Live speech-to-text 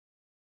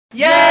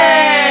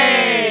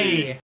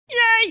Yay!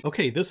 Yay!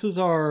 Okay, this is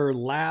our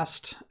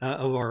last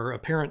of our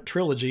apparent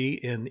trilogy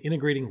in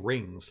integrating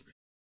rings.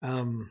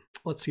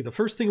 Let's see, the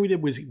first thing we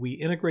did was we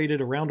integrated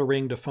around a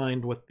ring to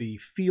find what the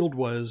field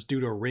was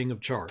due to a ring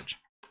of charge,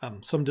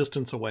 some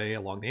distance away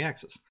along the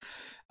axis.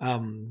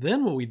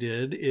 Then what we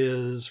did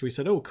is we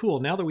said, oh, cool,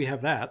 now that we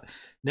have that,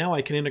 now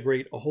I can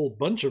integrate a whole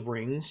bunch of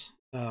rings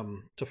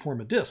to form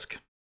a disk.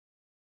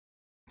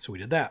 So we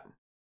did that.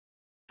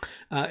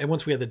 And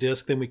once we had the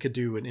disk, then we could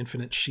do an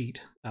infinite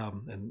sheet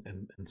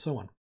and so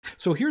on.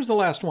 So here's the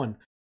last one.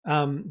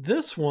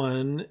 This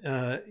one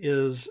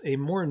is a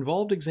more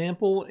involved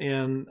example,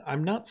 and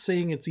I'm not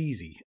saying it's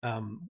easy.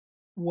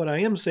 What I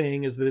am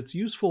saying is that it's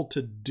useful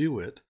to do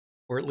it,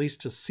 or at least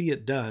to see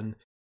it done,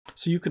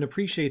 so you can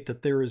appreciate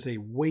that there is a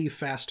way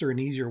faster and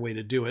easier way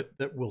to do it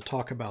that we'll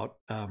talk about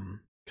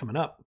coming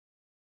up.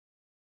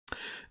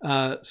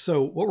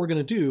 So what we're going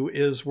to do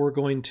is we're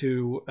going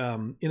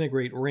to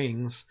integrate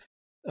rings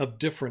of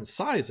different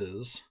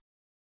sizes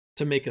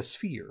to make a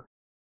sphere.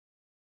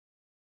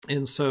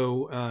 And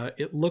so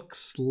it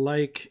looks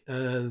like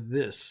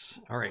this.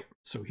 All right,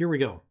 so here we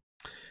go.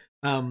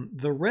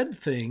 The red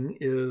thing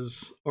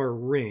is our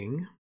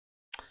ring.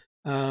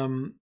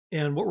 And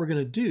what we're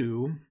going to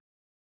do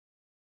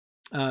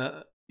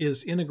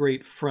is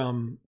integrate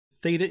from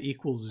theta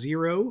equals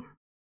 0.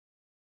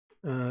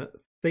 Theta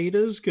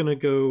is going to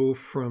go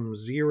from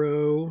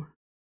 0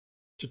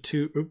 to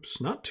 2, oops,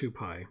 not 2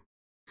 pi.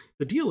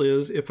 The deal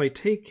is, if I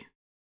take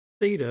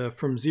theta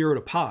from 0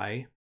 to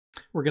pi,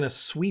 we're going to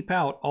sweep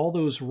out all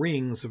those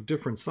rings of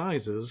different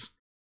sizes.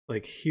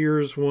 Like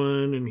here's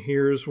one, and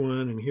here's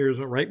one, and here's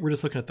one, right? We're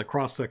just looking at the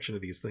cross-section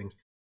of these things.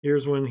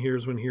 Here's one,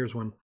 here's one, here's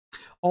one,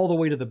 all the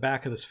way to the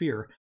back of the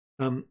sphere.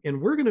 And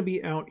we're going to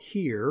be out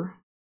here.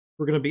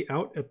 We're going to be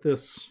out at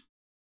this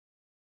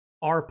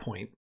R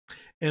point.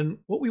 And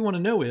what we want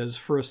to know is,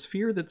 for a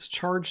sphere that's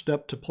charged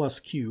up to plus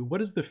Q, what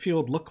does the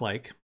field look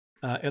like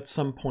at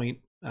some point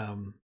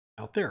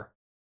out there?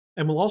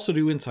 And we'll also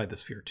do inside the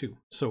sphere too.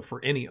 So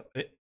for any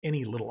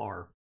little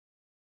r.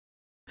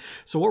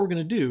 So what we're going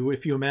to do,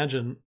 if you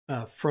imagine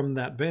from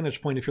that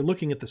vantage point, if you're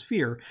looking at the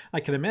sphere, I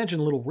can imagine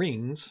little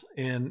rings.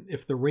 And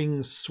if the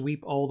rings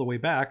sweep all the way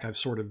back, I've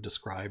sort of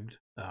described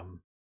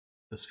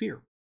the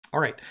sphere. All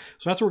right,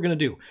 so that's what we're going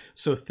to do.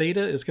 So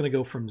theta is going to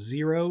go from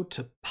 0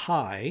 to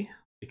pi,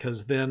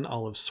 because then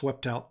I'll have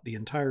swept out the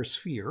entire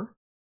sphere.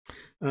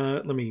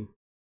 Let me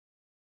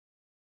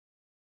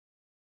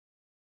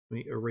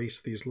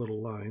erase these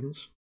little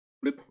lines.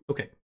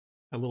 Okay,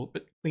 a little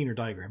bit cleaner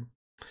diagram.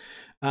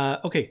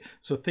 Okay,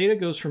 so theta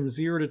goes from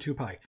 0 to 2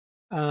 pi.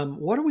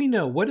 What do we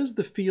know? What is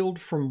the field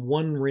from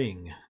one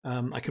ring?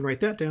 I can write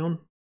that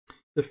down.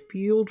 The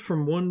field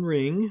from one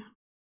ring,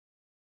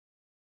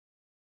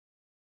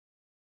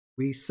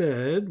 we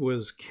said,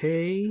 was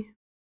K,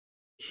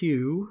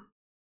 Q,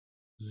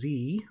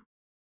 Z,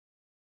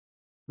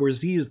 where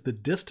Z is the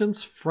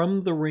distance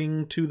from the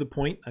ring to the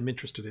point I'm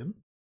interested in,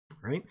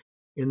 right?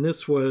 And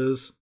this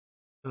was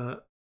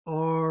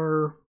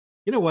R.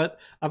 You know what?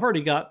 I've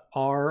already got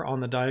R on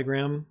the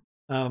diagram,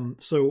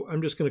 so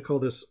I'm just going to call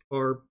this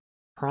R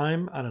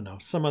prime. I don't know,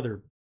 some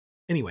other.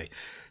 Anyway,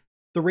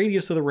 the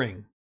radius of the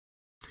ring,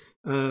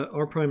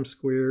 R prime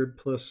squared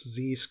plus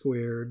Z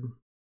squared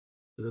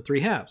to the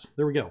 3/2.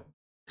 There we go.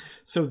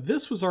 So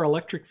this was our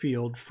electric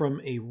field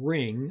from a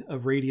ring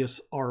of radius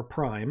R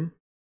prime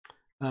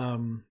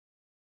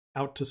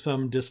out to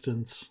some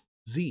distance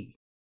Z.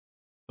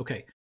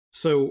 Okay,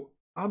 so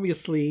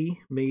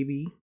obviously,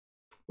 maybe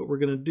what we're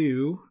going to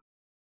do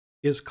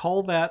is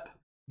call that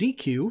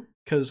dq,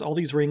 because all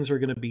these rings are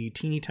going to be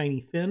teeny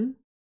tiny thin,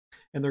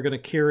 and they're going to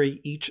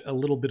carry each a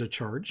little bit of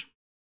charge.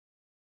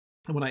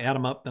 And when I add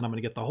them up, then I'm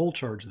going to get the whole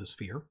charge of the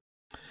sphere.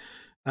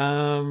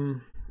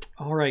 All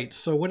right,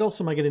 so what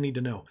else am I going to need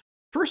to know?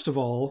 First of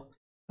all,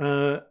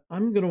 I'm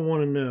going to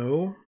want to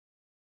know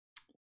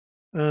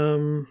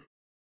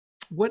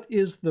what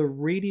is the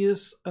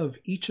radius of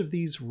each of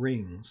these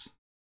rings.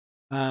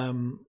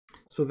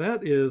 So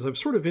that is, I've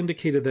sort of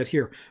indicated that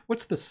here.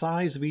 What's the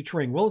size of each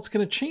ring? Well, it's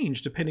going to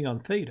change depending on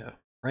theta,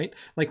 right?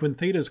 Like when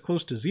theta is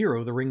close to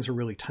 0, the rings are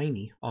really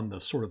tiny on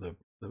the sort of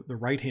the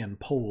right-hand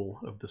pole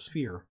of the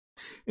sphere.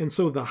 And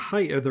so the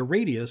height, or the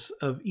radius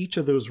of each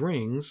of those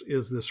rings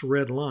is this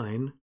red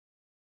line.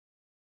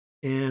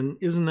 And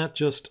isn't that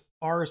just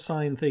r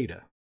sine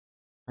theta,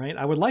 right?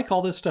 I would like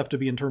all this stuff to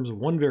be in terms of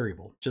one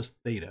variable, just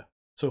theta.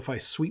 So if I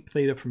sweep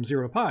theta from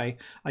 0 to pi,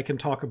 I can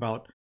talk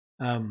about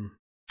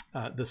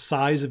the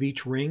size of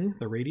each ring.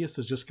 The radius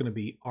is just going to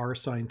be r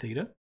sine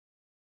theta.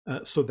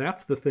 So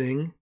that's the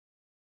thing.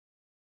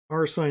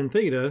 R sine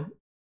theta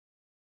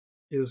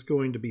is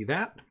going to be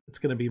that. It's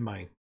going to be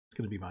my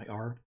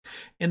r.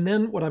 And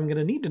then what I'm going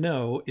to need to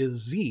know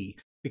is z,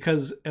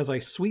 because as I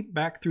sweep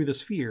back through the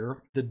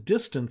sphere, the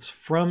distance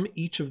from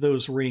each of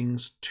those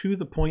rings to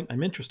the point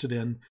I'm interested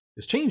in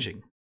is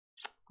changing,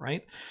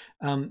 right?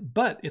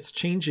 But it's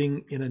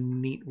changing in a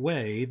neat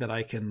way that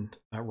I can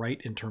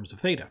write in terms of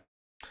theta.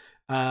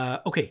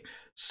 Okay,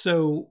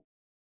 so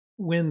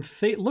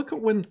look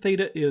at when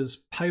theta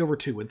is pi over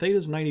 2. When theta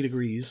is 90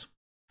 degrees,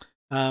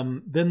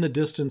 then the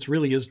distance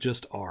really is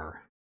just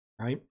r,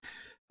 right?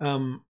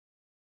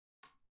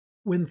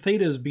 When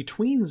theta is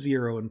between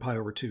 0 and pi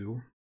over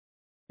 2,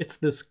 it's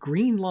this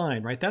green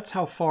line, right? That's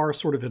how far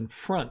sort of in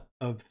front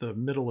of the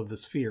middle of the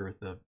sphere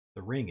the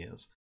ring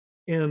is.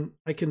 And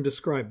I can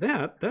describe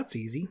that. That's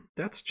easy.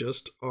 That's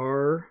just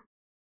r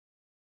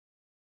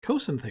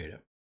cosine theta,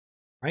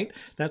 right?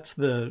 That's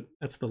the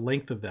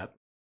length of that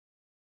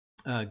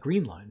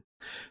green line.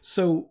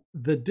 So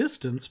the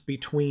distance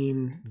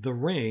between the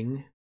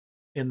ring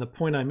and the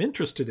point I'm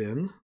interested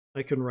in,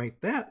 I can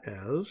write that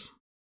as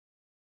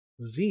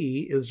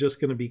z is just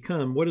going to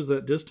become, what is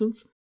that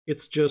distance?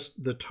 It's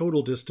just the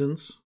total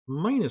distance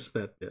minus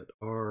that bit,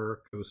 r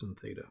cosine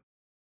theta.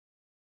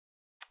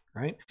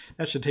 Right?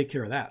 That should take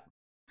care of that.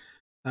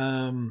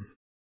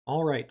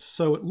 All right,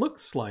 so it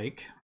looks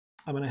like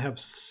I'm going to have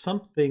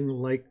something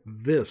like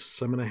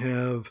this. I'm going to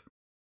have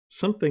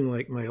something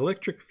like my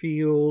electric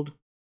field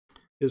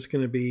is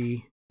going to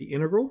be the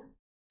integral.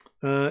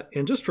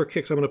 And just for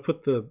kicks, I'm going to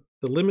put the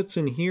limits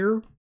in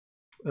here,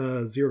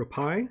 0 to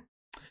pi.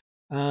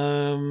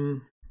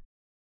 And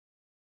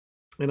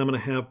I'm going to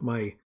have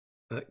my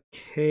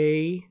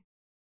k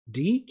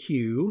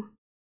dq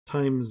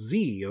times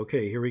z.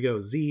 Okay, here we go.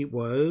 Z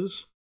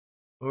was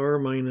r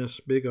minus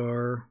big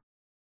R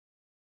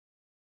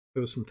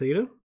cosine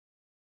theta.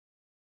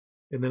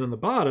 And then on the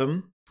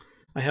bottom,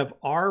 I have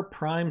r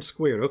prime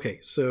squared. Okay,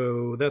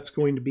 so that's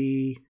going to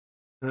be,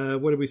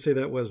 what did we say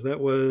that was? That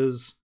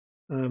was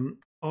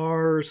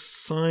r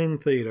sine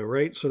theta,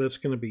 right? So that's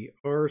going to be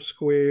r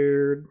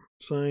squared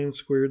sine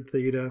squared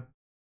theta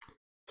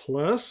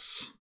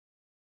plus,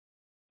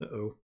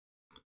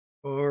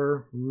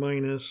 r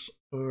minus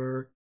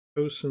r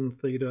cosine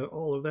theta,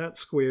 all of that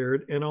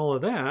squared, and all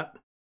of that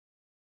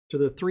to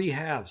the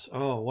 3/2.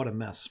 Oh, what a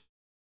mess.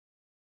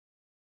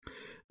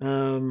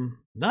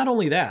 Not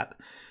only that,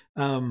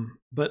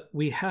 but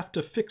we have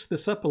to fix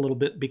this up a little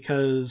bit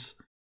because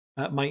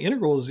my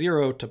integral is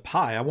 0 to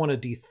pi. I want to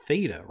d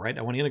theta, right?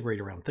 I want to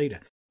integrate around theta.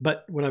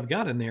 But what I've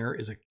got in there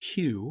is a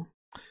q.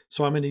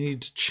 So I'm going to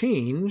need to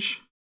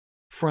change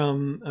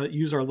from,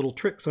 use our little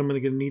tricks. I'm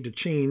going to need to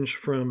change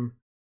from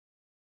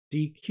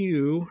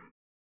dq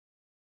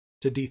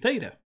to d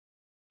theta.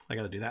 I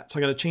got to do that. So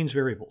I got to change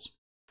variables.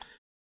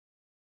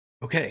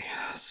 Okay,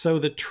 so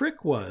the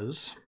trick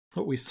was,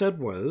 what we said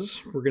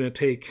was, we're going to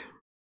take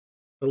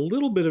a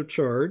little bit of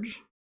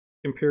charge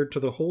compared to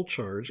the whole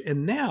charge.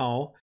 And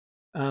now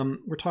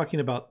we're talking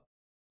about,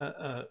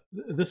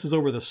 this is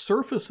over the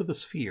surface of the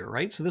sphere,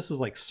 right? So this is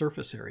like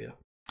surface area.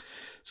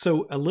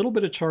 So a little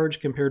bit of charge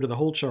compared to the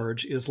whole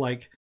charge is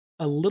like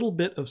a little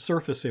bit of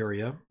surface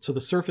area. So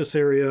the surface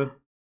area,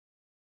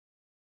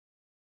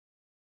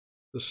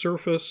 the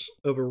surface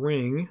of a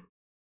ring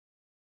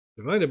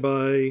divided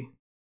by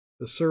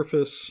the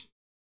surface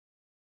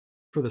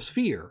for the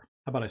sphere.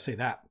 How about I say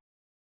that?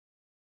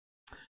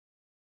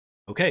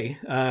 Okay,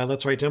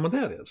 let's write down what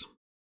that is.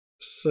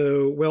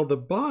 So, well, the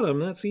bottom,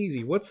 that's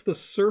easy. What's the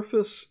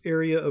surface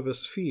area of a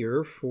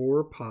sphere?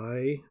 4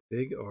 pi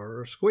big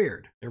R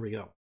squared. There we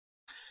go.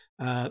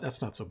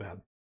 That's not so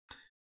bad.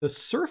 The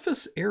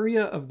surface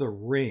area of the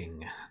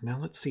ring. Now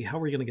let's see, how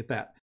are we going to get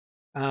that?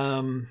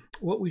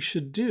 What we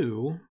should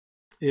do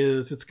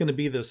is it's going to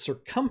be the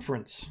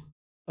circumference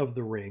of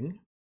the ring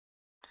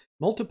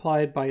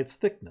multiplied by its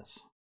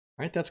thickness.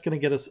 Right? That's going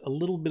to get us a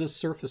little bit of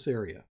surface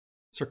area.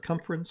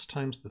 Circumference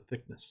times the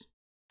thickness.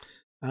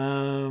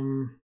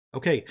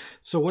 Okay,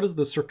 so what is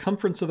the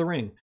circumference of the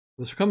ring?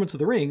 The circumference of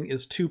the ring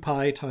is 2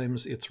 pi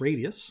times its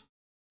radius.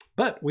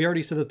 But we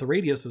already said that the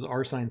radius is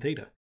r sine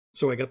theta.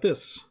 So I got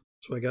this.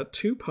 So I got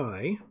 2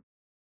 pi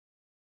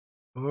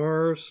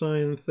r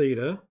sine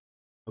theta.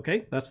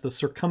 Okay, that's the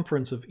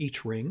circumference of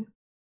each ring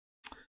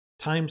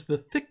times the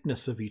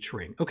thickness of each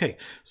ring. Okay,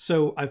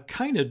 so I've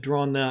kind of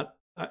drawn that.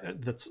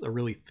 That's a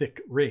really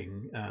thick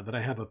ring that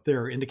I have up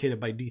there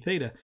indicated by d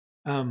theta.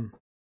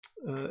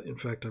 In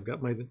fact, I've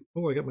got my,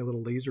 I got my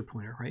little laser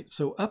pointer, right?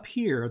 So up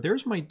here,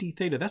 there's my d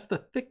theta. That's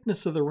the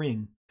thickness of the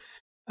ring.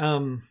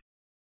 Now,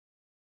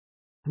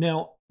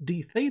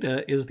 d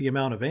theta is the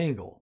amount of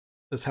angle.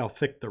 That's how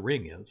thick the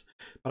ring is.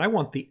 But I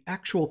want the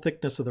actual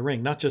thickness of the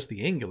ring, not just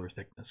the angular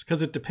thickness,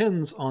 because it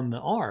depends on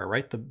the r,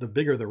 right? The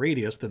bigger the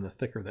radius, then the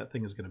thicker that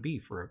thing is going to be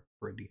for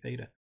a d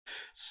theta.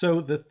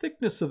 So the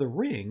thickness of the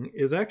ring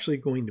is actually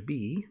going to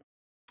be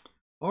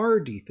r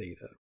d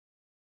theta.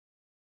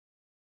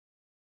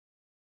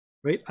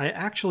 Right? I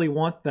actually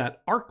want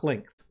that arc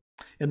length.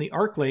 And the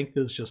arc length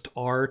is just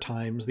r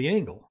times the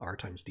angle, r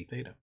times d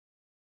theta.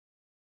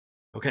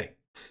 Okay,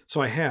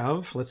 so I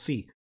have, let's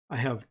see, I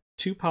have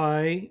 2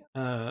 pi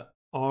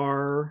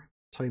r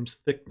times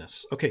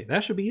thickness. Okay,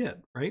 that should be it,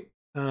 right?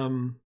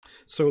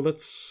 So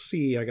let's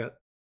see, I got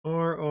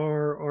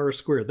r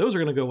squared. Those are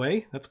going to go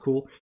away. That's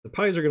cool. The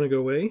pi's are going to go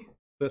away.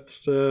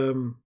 That's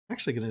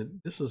actually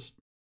going to,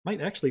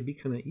 might actually be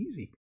kind of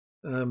easy.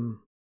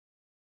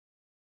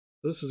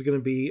 This is going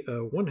to be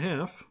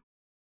 1/2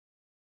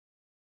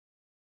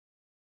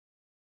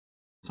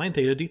 sine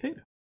theta d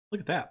theta.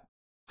 Look at that.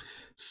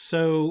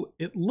 So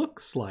it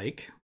looks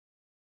like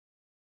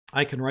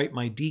I can write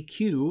my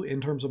dq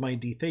in terms of my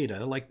d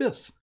theta like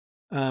this.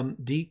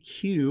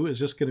 dq is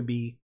just going to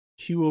be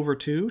q over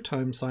 2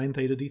 times sine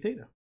theta d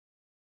theta.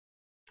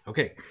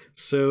 Okay,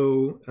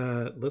 so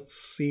let's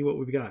see what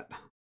we've got.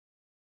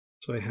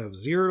 So I have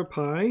 0 to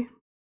pi,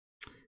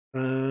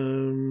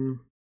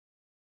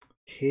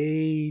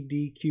 k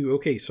dq.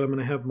 Okay, so I'm going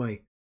to have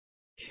my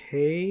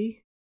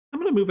k. I'm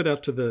going to move it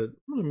out to the.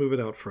 I'm going to move it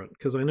out front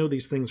because I know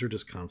these things are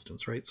just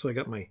constants, right? So I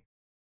got my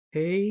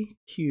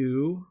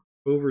kq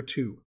over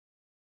 2.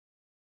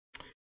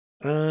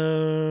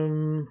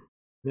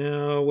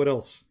 Now what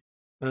else?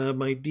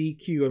 My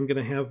dq. I'm going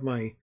to have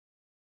my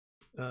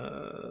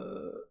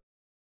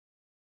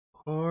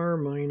r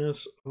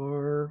minus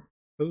r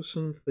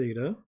cosine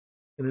theta,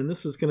 and then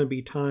this is going to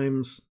be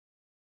times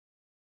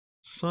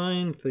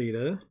sine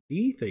theta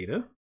d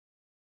theta.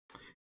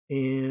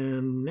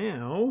 And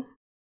now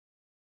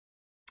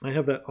I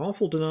have that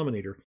awful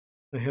denominator.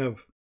 I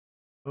have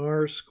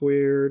r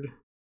squared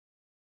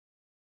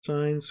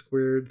sine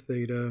squared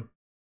theta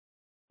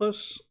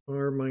plus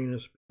r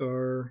minus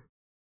r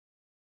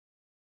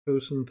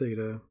cosine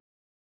theta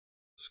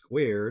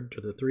squared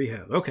to the 3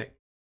 halves. Okay,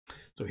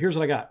 so here's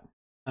what I got.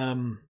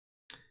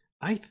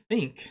 I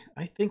think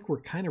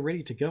we're kind of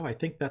ready to go. I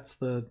think that's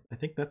the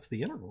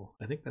integral.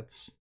 I think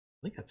that's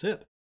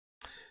it.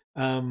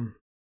 So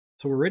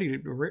we're ready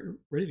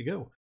to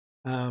go.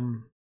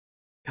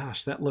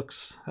 Gosh, that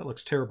looks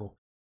terrible.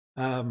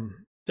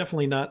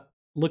 Definitely not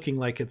looking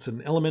like it's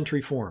an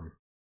elementary form.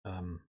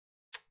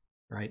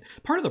 Right.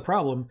 Part of the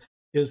problem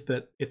is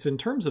that it's in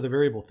terms of the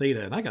variable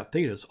theta, and I got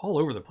thetas all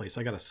over the place.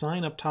 I got a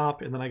sine up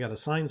top, and then I got a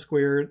sine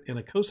squared and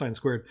a cosine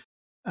squared.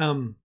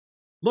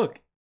 Look,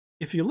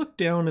 if you look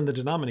down in the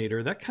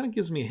denominator, that kind of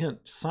gives me a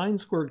hint. Sine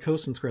squared,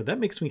 cosine squared. That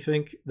makes me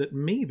think that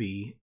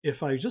maybe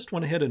if I just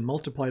went ahead and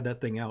multiplied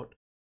that thing out,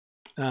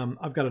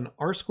 I've got an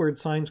r squared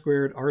sine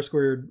squared, r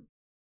squared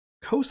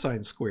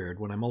cosine squared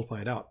when I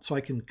multiply it out. So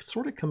I can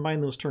sort of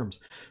combine those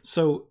terms.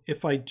 So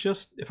if I'm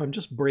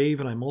just brave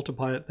and I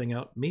multiply that thing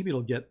out, maybe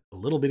it'll get a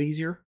little bit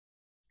easier.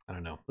 I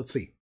don't know. Let's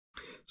see.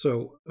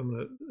 So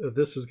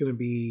this is going to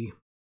be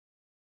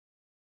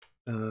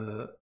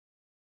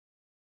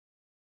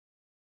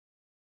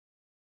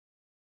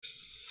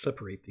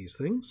separate these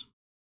things.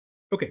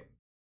 Okay.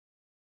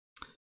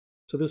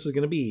 So this is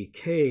going to be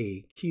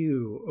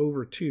kq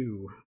over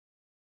 2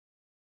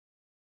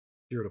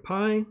 0 to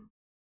pi.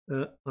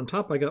 On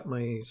top, I got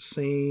my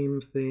same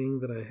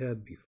thing that I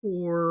had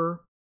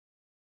before.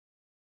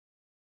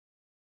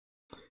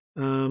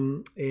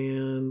 And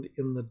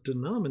in the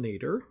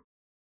denominator,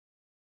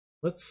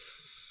 let's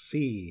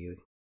see.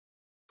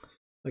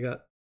 I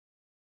got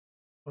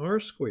r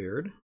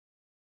squared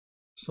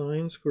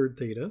sine squared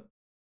theta.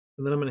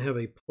 And then I'm going to have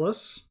a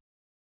plus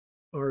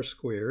r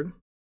squared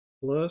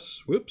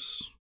plus,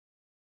 whoops,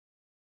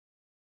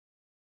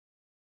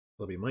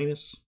 that'll be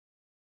minus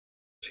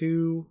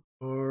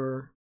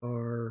 2r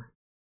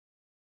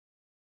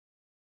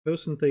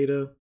cosine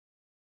theta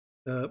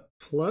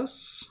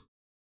plus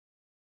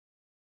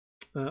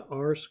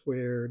r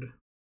squared.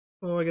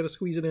 Oh, I got to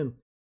squeeze it in.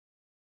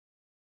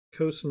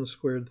 Cosine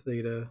squared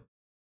theta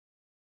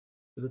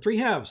to the 3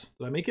 halves.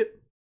 Did I make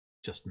it?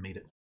 Just made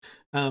it.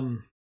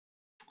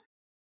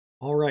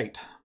 All right.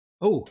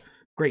 Oh,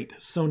 great.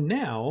 So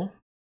now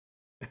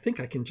I think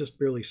I can just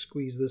barely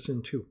squeeze this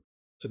in too.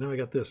 So now I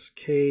got this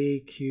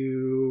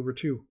kq over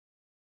 2.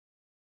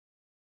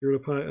 0 to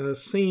pi.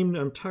 Same.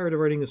 I'm tired of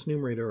writing this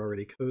numerator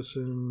already.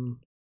 Cosine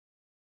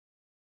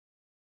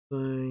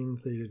sine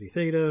theta d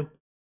theta.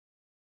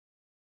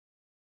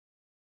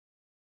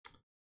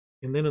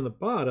 And then in the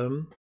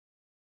bottom,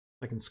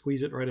 I can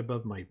squeeze it right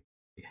above my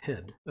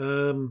head.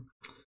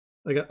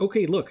 I got,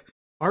 okay, look,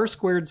 r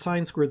squared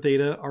sine squared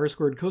theta, r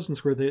squared cosine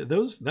squared theta,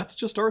 that's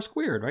just r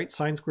squared, right?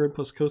 Sine squared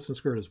plus cosine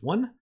squared is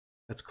 1.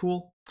 That's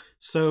cool.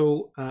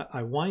 So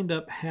I wind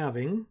up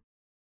having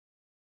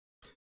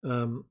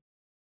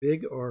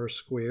big R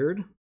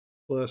squared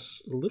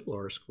plus little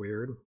r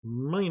squared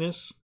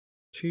minus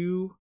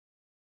 2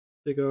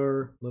 big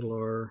R, little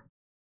r,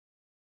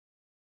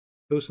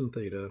 cosine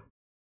theta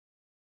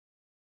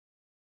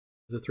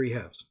to the 3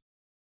 halves.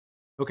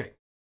 Okay.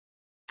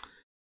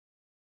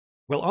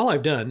 Well, all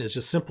I've done is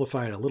just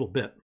simplify it a little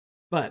bit,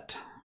 but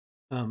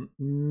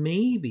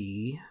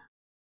maybe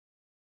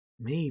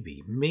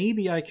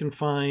I can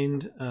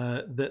find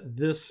that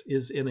this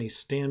is in a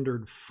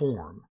standard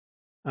form.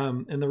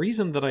 And the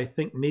reason that I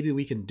think maybe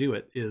we can do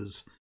it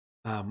is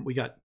we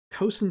got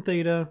cosine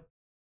theta.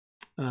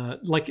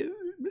 Like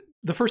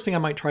the first thing I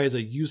might try is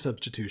a u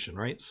substitution,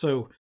 right?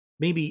 So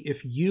maybe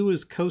if u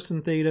is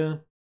cosine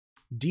theta,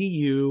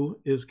 du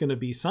is going to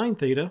be sine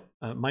theta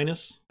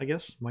minus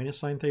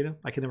sine theta.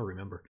 I can never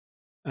remember.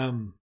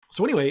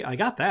 So anyway, I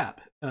got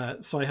that.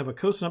 So I have a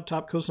cosine up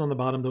top, cosine on the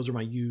bottom. Those are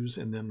my u's,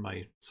 and then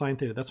my sine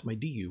theta. That's my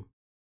du.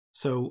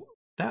 So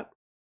that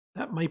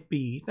might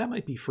be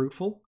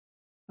fruitful.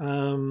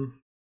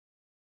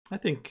 I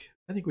think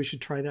we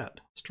should try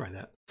that. Let's try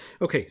that.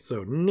 Okay,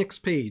 so next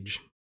page.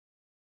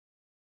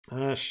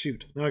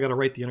 Shoot, now I got to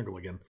write the integral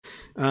again.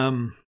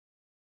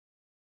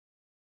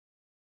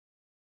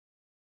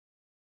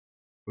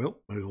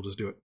 Well, might as well just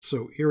do it.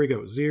 So here we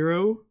go,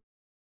 0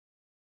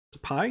 to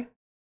pi.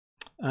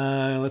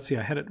 Let's see,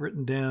 I had it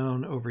written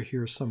down over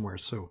here somewhere.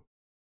 So,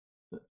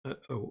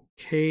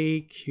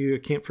 k, q, I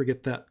can't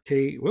forget that.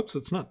 K, whoops,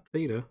 it's not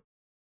theta.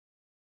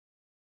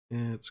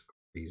 It's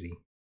crazy.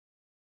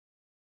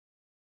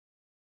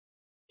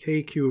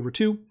 K, q over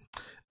 2.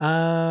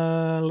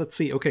 Let's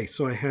see, okay,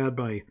 so I had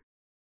my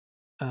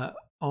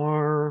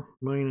r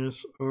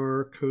minus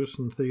r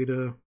cosine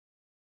theta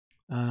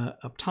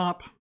up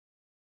top.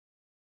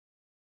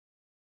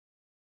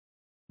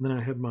 And then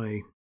I had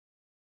my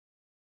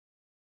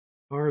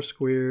r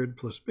squared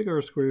plus big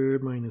R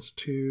squared minus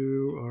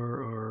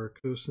 2rr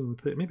cosine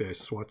theta. Maybe I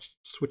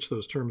switch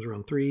those terms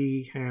around,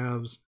 3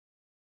 halves.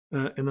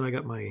 And then I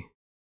got my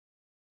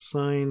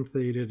sine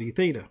theta d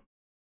theta.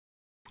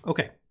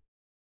 Okay.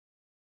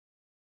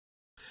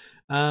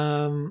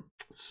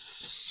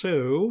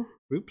 So,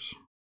 oops.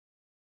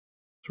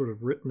 Sort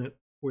of written it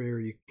where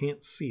you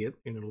can't see it,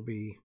 and it'll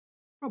be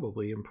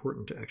probably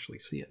important to actually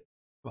see it.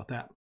 How about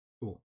that?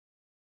 Cool.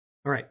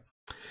 All right.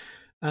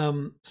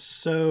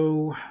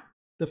 So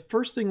the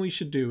first thing we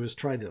should do is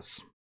try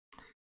this.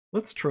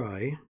 Let's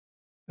try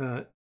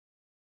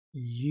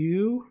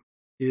u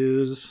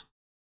is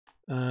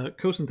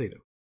cosine theta.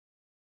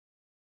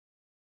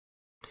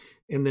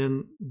 And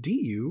then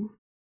du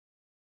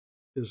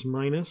is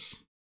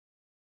minus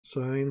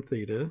sine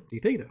theta d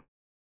theta.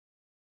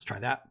 Let's try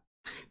that.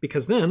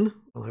 Because then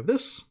I'll have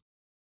this,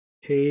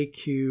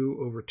 kq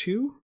over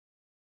 2,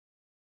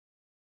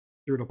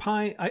 0 to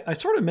pi. I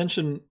sort of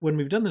mentioned when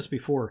we've done this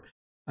before,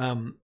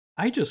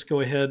 I just go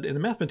ahead, and the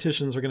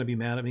mathematicians are going to be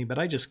mad at me, but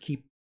I just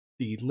keep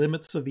the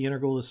limits of the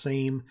integral the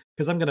same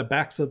because I'm going to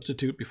back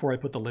substitute before I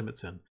put the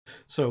limits in.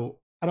 So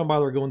I don't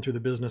bother going through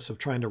the business of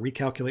trying to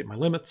recalculate my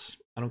limits.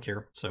 I don't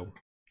care. So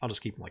I'll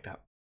just keep them like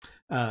that.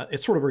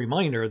 It's sort of a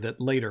reminder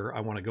that later I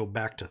want to go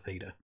back to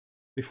theta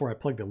before I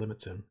plug the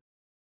limits in.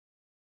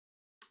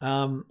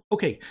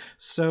 Okay,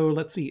 so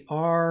let's see,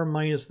 r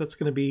minus, that's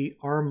going to be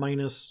r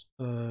minus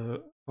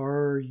ru.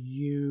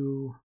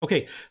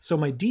 Okay, so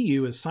my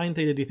du is sine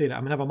theta d theta. I'm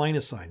going to have a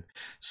minus sign.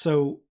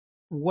 So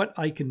what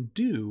I can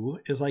do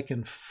is I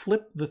can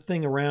flip the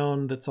thing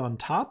around that's on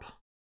top,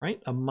 right?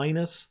 A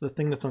minus, the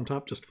thing that's on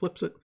top just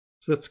flips it.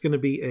 So that's going to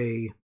be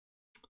a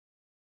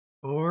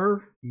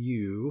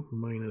ru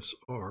minus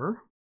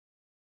r.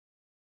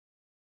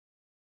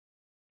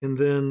 And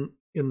then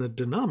in the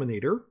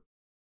denominator,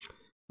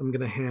 I'm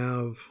going to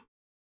have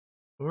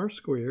r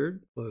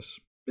squared plus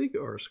big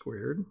R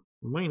squared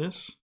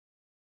minus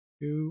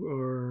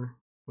 2r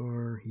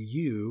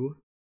ru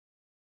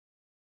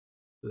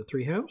to the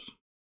 3 halves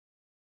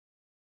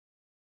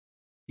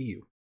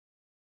du.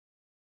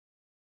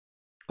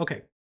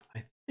 Okay,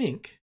 I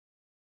think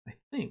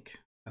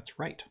that's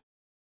right.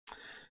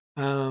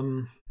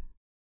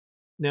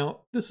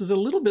 Now, this is a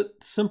little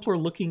bit simpler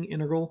looking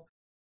integral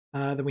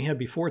than we had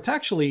before. It's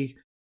actually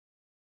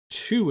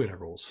 2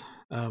 integrals,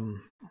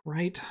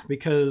 right?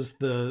 Because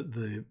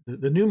the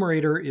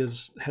numerator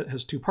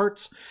has 2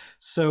 parts,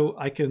 so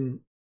I can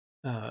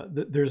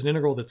there's an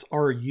integral that's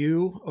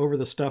ru over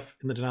the stuff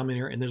in the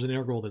denominator, and there's an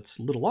integral that's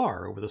little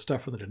r over the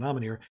stuff in the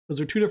denominator. Those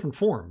are 2 different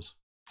forms.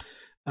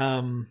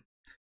 And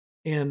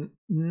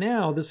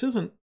now this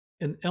isn't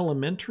an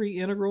elementary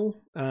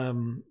integral. I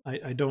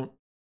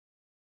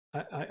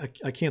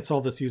can't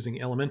solve this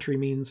using elementary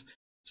means.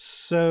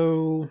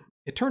 So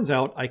it turns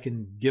out I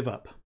can give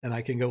up and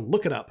I can go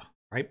look it up,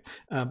 right?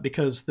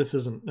 Because this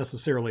isn't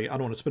necessarily, I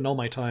don't want to spend all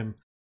my time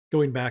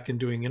going back and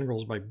doing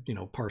integrals by,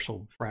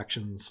 partial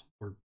fractions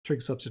or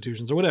trig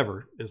substitutions or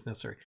whatever is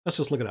necessary. Let's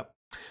just look it up.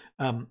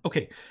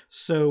 Okay,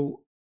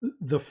 so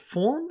the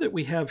form that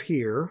we have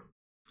here,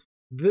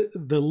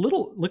 the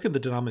little, look at the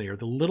denominator,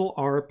 the little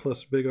r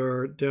plus big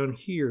R down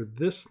here,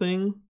 this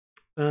thing,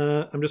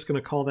 I'm just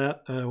going to call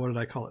that, what did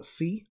I call it,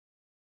 C?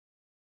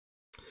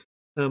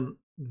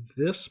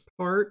 This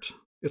part,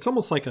 it's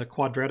almost like a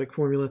quadratic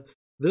formula.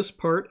 This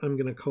part I'm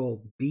going to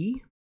call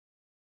B.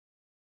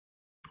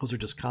 Those are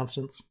just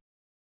constants.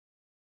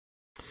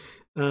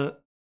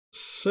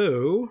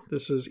 So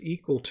this is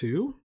equal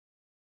to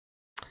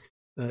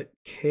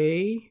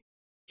kq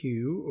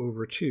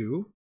over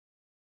 2.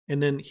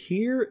 And then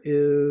here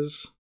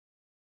is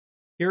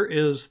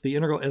the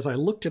integral. As I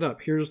looked it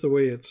up, here's the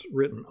way it's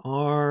written.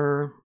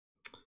 R,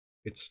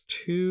 it's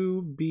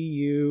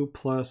 2bu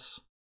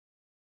plus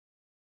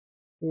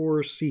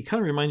 4c.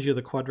 Kind of reminds you of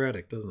the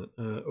quadratic, doesn't it?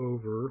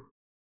 Over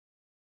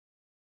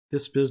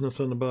this business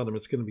on the bottom.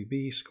 It's going to be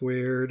b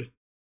squared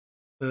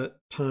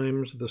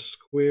times the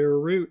square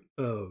root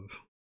of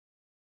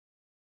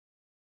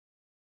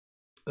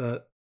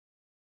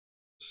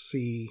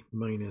c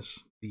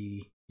minus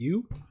bu.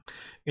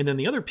 And then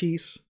the other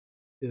piece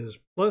is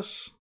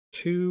plus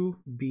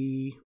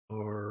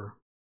 2br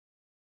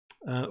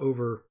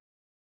over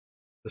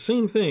the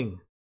same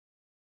thing.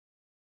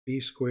 B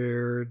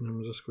squared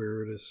times the square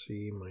root of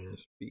c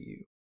minus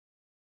bu.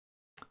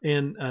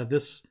 And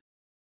this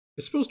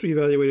is supposed to be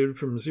evaluated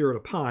from 0 to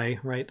pi,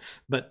 right?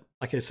 But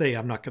like I say,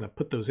 I'm not going to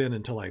put those in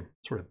until I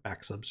sort of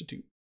back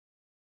substitute.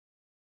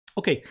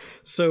 Okay,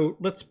 so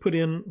let's put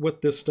in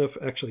what this stuff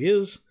actually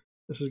is.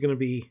 This is going to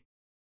be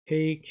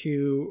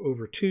kq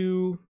over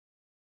 2.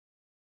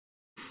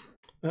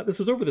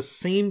 This is over the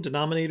same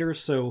denominator,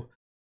 so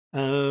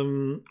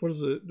what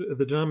is it?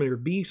 The denominator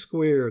b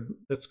squared,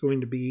 that's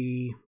going to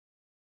be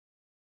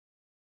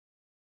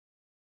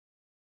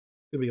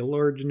a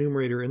large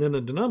numerator, and then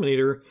the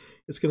denominator,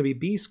 it's going to be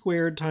b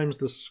squared times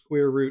the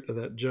square root of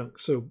that junk.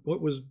 So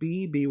what was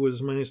b? B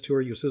was minus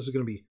 2ru, so this is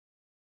going to be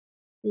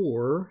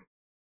 4r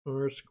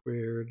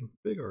squared,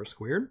 big R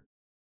squared.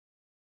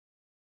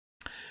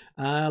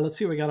 Let's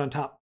see what we got on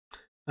top.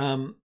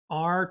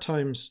 R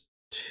times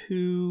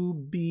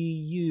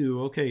 2bu.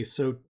 Okay,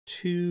 so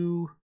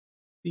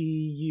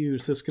 2bu,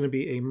 so that's going to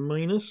be a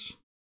minus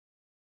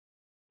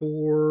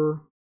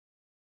 4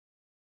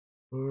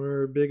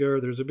 R, big R,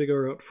 there's a big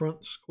R out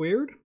front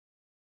squared,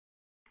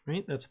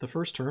 right? That's the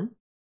first term,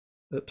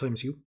 that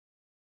times u.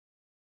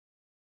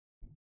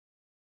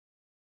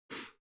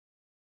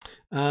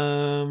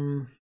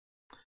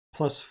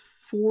 Plus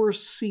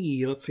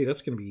 4c, let's see,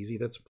 that's going to be easy.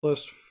 That's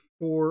plus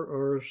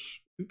 4r,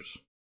 oops.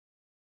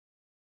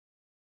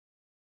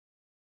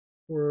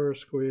 4r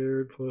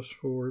squared plus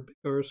 4 big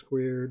R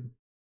squared,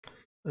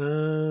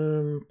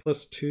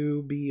 plus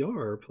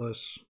 2br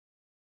plus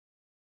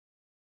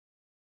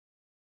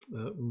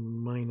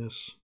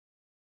minus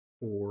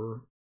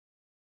 4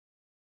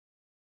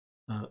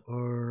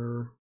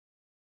 R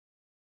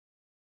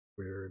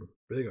squared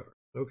big R.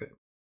 Okay,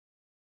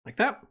 like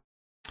that.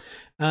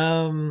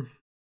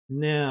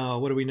 Now,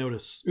 what do we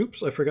notice?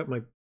 Oops, I forgot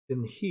my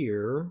in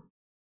here.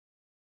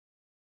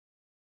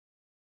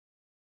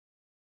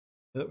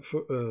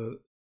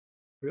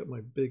 Forgot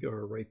my big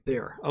R right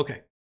there.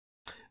 Okay.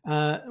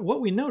 What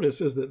we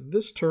notice is that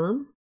this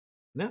term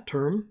and that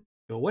term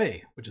go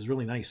away, which is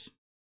really nice.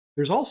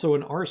 There's also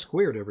an R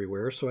squared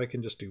everywhere, so I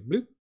can just do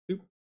bloop,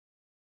 bloop,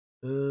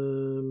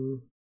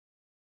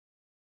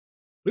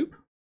 bloop.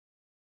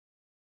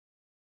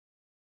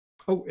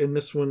 Oh, and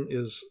this one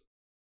is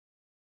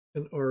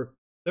an R.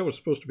 That was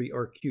supposed to be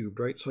R cubed,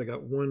 right? So I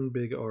got one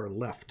big R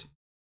left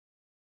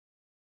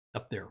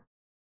up there.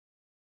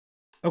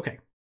 Okay.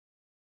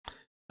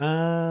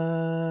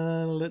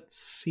 Let's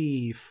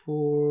see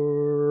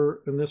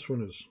and this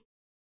one is,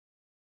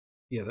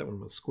 yeah, that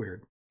one was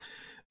squared.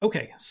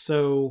 Okay,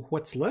 so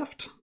what's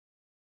left?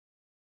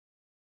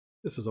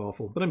 This is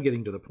awful, but I'm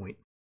getting to the point.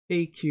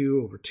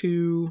 AQ over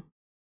 2.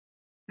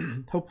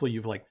 Hopefully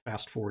you've like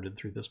fast forwarded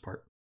through this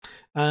part.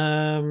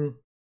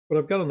 What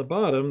I've got on the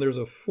bottom, there's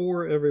a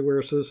 4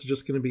 everywhere, so this is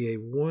just going to be a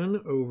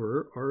 1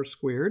 over R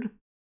squared.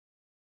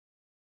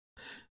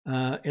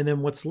 And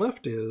then what's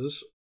left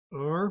is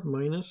R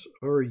minus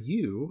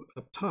RU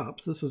up top,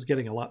 so this is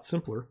getting a lot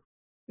simpler.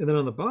 And then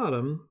on the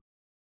bottom,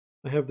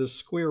 I have this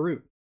square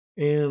root.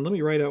 And let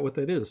me write out what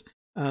that is.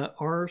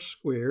 R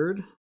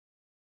squared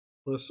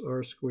plus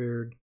R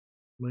squared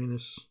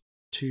minus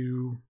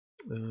 2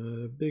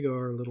 big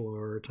R little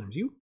r times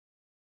u.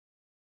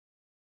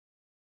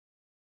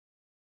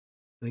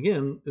 And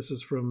again, this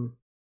is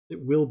it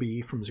will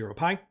be from 0 to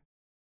pi.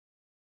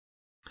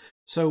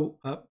 So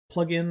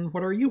plug in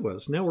what our u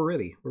was. Now we're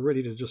ready. We're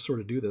ready to just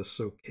sort of do this.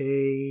 So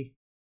k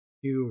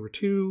q over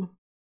 2,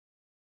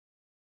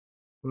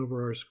 1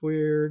 over R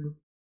squared,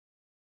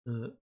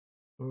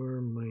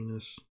 R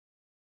minus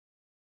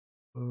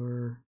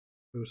R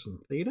cosine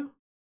theta.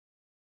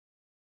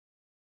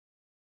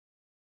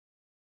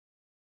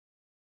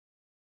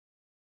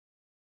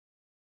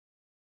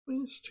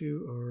 Minus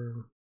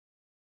 2R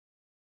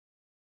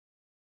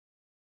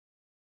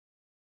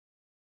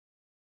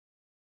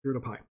 0 to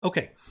pi.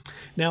 Okay,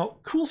 now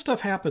cool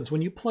stuff happens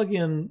when you plug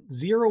in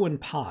 0 and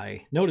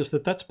pi. Notice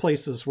that that's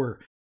places where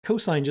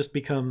cosine just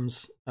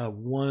becomes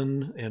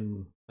 1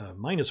 and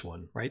minus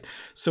 1, right?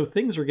 So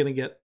things are going to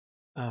get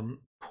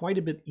quite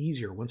a bit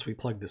easier once we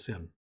plug this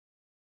in.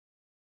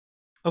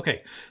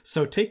 Okay,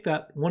 so take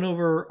that 1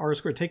 over R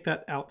squared, take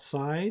that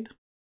outside,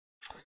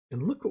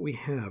 and look what we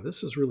have.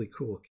 This is really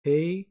cool.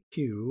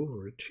 KQ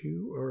over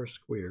 2R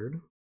squared.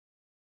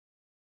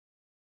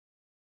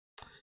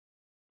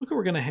 Look what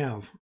we're going to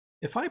have.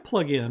 If I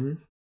plug in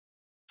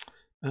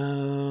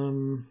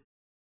pi,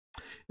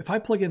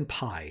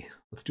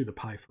 let's do the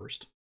pi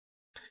first.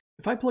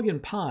 If I plug in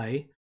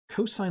pi,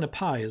 cosine of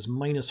pi is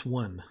minus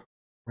 1,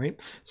 right?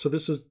 So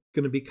this is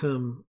going to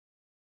become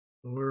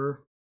R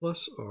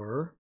plus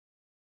R.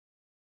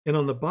 And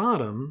on the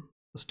bottom,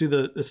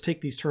 let's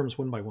take these terms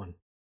one by one.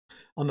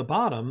 On the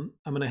bottom,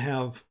 I'm going to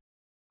have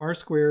R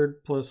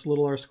squared plus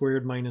little r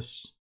squared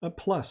minus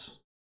plus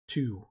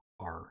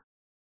 2R.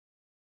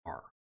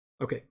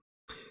 Okay,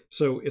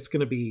 so it's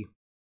going to be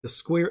the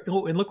square.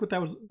 Oh, and look what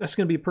that was. That's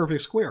going to be a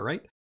perfect square,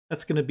 right?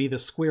 That's going to be the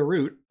square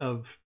root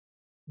of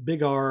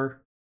big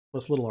R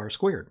plus little r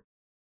squared.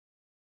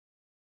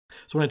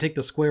 So when I take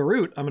the square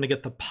root, I'm going to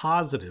get the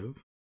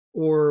positive,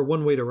 or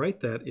one way to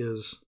write that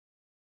is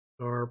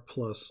R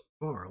plus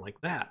R, like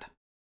that.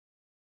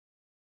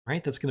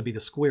 Right? That's going to be the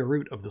square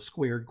root of the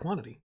squared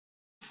quantity.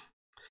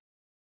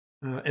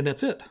 And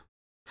that's it.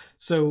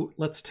 So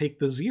let's take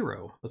the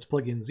 0. Let's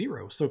plug in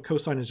 0. So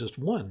cosine is just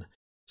 1.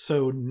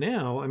 So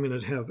now I'm going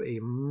to have a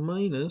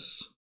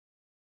minus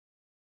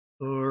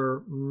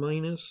r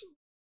minus,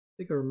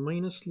 big R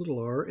minus little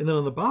r. And then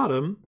on the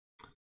bottom,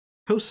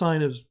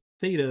 cosine of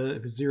theta,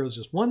 if it's 0, is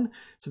just 1.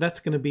 So that's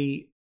going to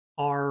be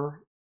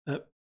r,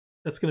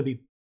 that's going to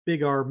be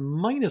big R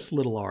minus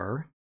little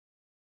r,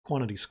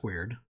 quantity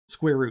squared,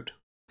 square root.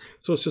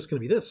 So it's just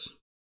going to be this.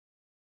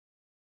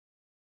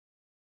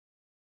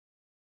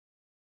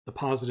 The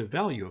positive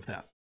value of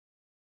that.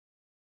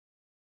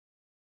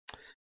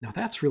 Now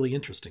that's really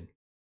interesting.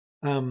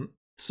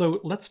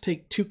 So let's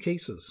take two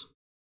cases.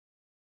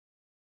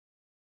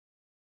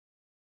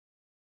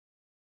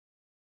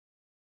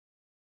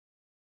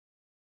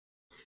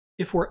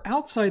 If we're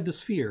outside the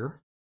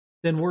sphere,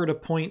 then we're at a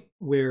point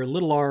where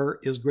little r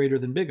is greater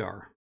than big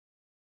R,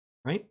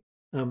 right?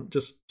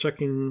 Just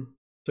checking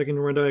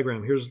my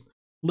diagram. Here's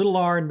little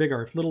r and big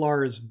R. If little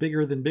r is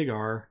bigger than big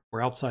R,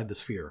 we're outside the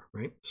sphere,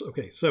 right? So,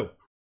 okay, so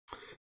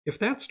if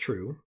that's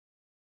true,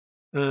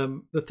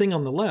 the thing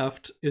on the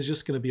left is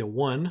just going to be a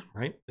 1,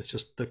 right? It's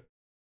just the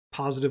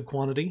positive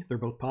quantity. They're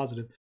both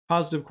positive.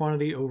 Positive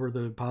quantity over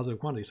the positive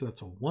quantity. So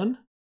that's a 1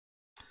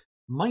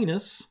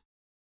 minus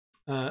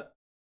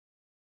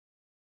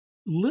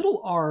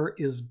little r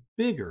is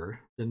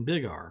bigger than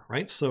big R,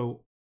 right?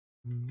 So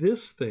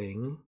this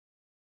thing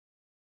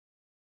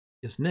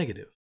is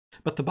negative.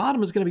 But the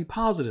bottom is going to be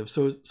positive,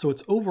 so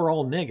it's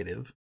overall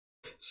negative.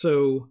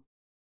 So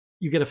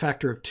you get a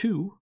factor of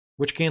 2,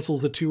 which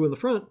cancels the 2 in the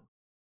front.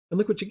 And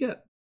look what you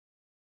get.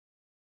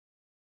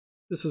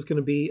 This is going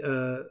to be,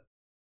 the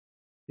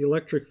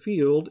electric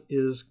field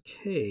is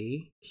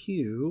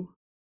KQ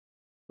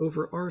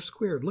over R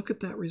squared. Look at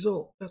that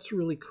result. That's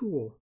really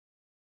cool.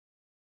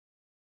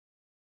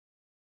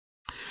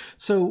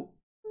 So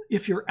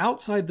if you're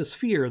outside the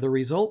sphere, the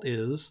result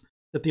is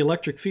that the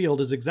electric field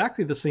is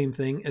exactly the same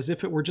thing as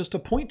if it were just a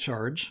point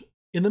charge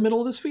in the middle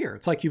of the sphere.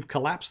 It's like you've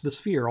collapsed the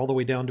sphere all the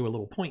way down to a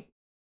little point.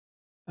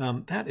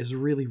 That is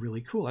really,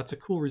 really cool. That's a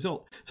cool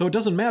result. So it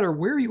doesn't matter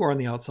where you are on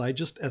the outside,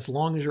 just as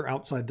long as you're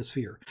outside the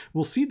sphere.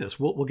 We'll see this.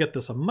 We'll get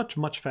this a much,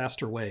 much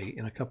faster way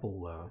in a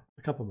couple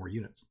more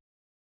units.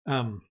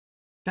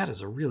 That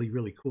is a really,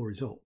 really cool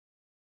result.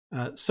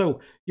 So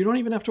you don't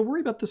even have to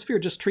worry about the sphere.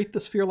 Just treat the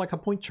sphere like a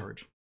point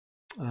charge,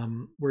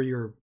 where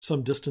you're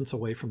some distance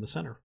away from the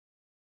center.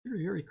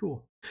 Very, very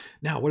cool.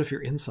 Now, what if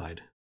you're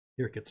inside?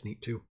 Here it gets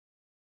neat too.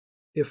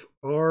 If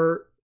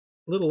r,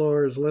 little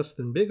r is less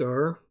than big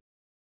R,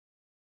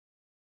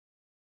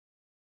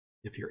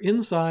 if you're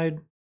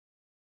inside,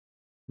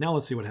 now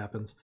let's see what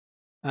happens.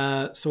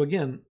 So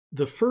again,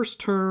 the first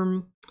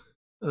term,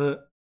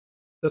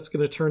 that's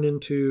going to turn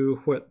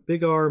into what?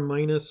 Big R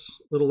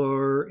minus little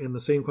r in the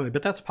same quantity,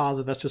 but that's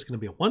positive. That's just going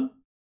to be a 1.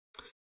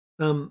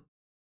 And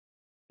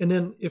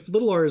then if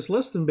little r is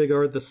less than big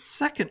R, the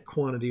second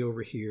quantity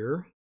over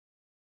here,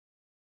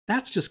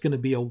 that's just going to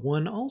be a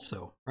 1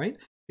 also, right?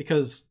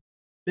 Because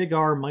big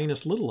R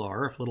minus little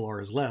r, if little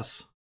r is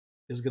less,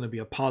 is going to be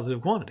a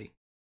positive quantity.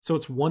 So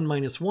it's 1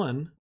 minus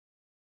 1,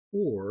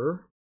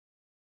 or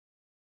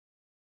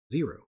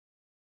 0.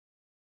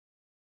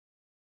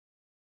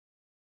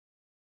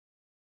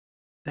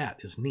 That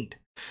is neat.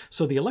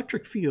 So the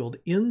electric field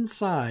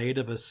inside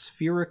of a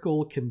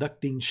spherical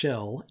conducting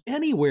shell,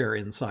 anywhere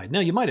inside. Now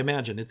you might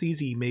imagine it's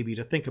easy maybe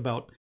to think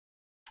about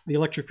the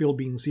electric field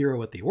being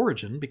 0 at the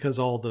origin because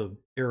all the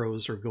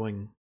arrows are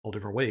going all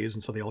different ways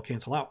and so they all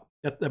cancel out.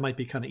 That might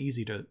be kind of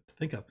easy to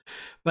think of.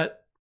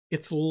 But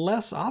it's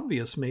less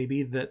obvious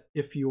maybe that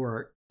if you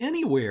are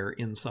anywhere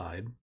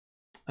inside,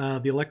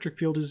 the electric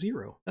field is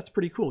 0. That's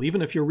pretty cool.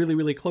 Even if you're really,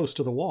 really close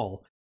to the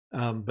wall,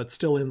 but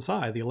still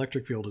inside, the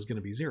electric field is going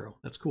to be 0.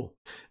 That's cool.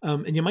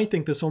 And you might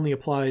think this only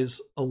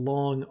applies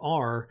along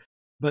R,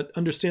 but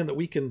understand that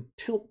we can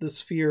tilt the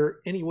sphere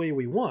any way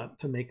we want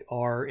to make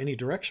R any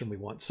direction we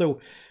want. So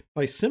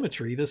by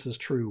symmetry, this is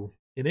true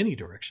in any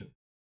direction.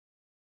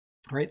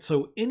 All right,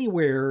 so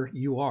anywhere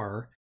you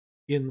are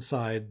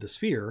inside the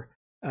sphere,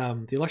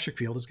 the electric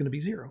field is going to be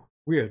 0.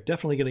 We are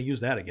definitely going to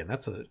use that again.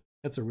 That's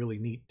a really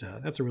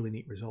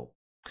neat result.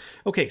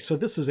 Okay, so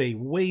this is a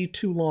way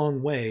too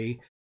long way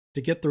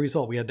to get the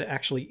result. We had to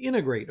actually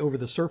integrate over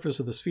the surface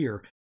of the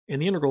sphere,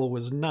 and the integral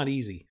was not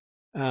easy.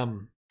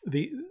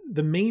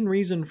 The main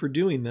reason for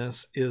doing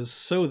this is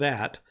so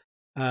that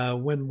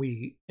when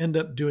we end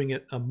up doing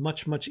it a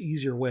much, much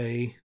easier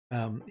way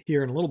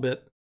here in a little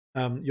bit,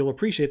 you'll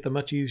appreciate the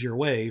much easier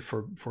way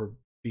for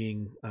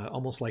being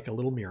almost like a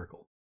little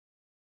miracle.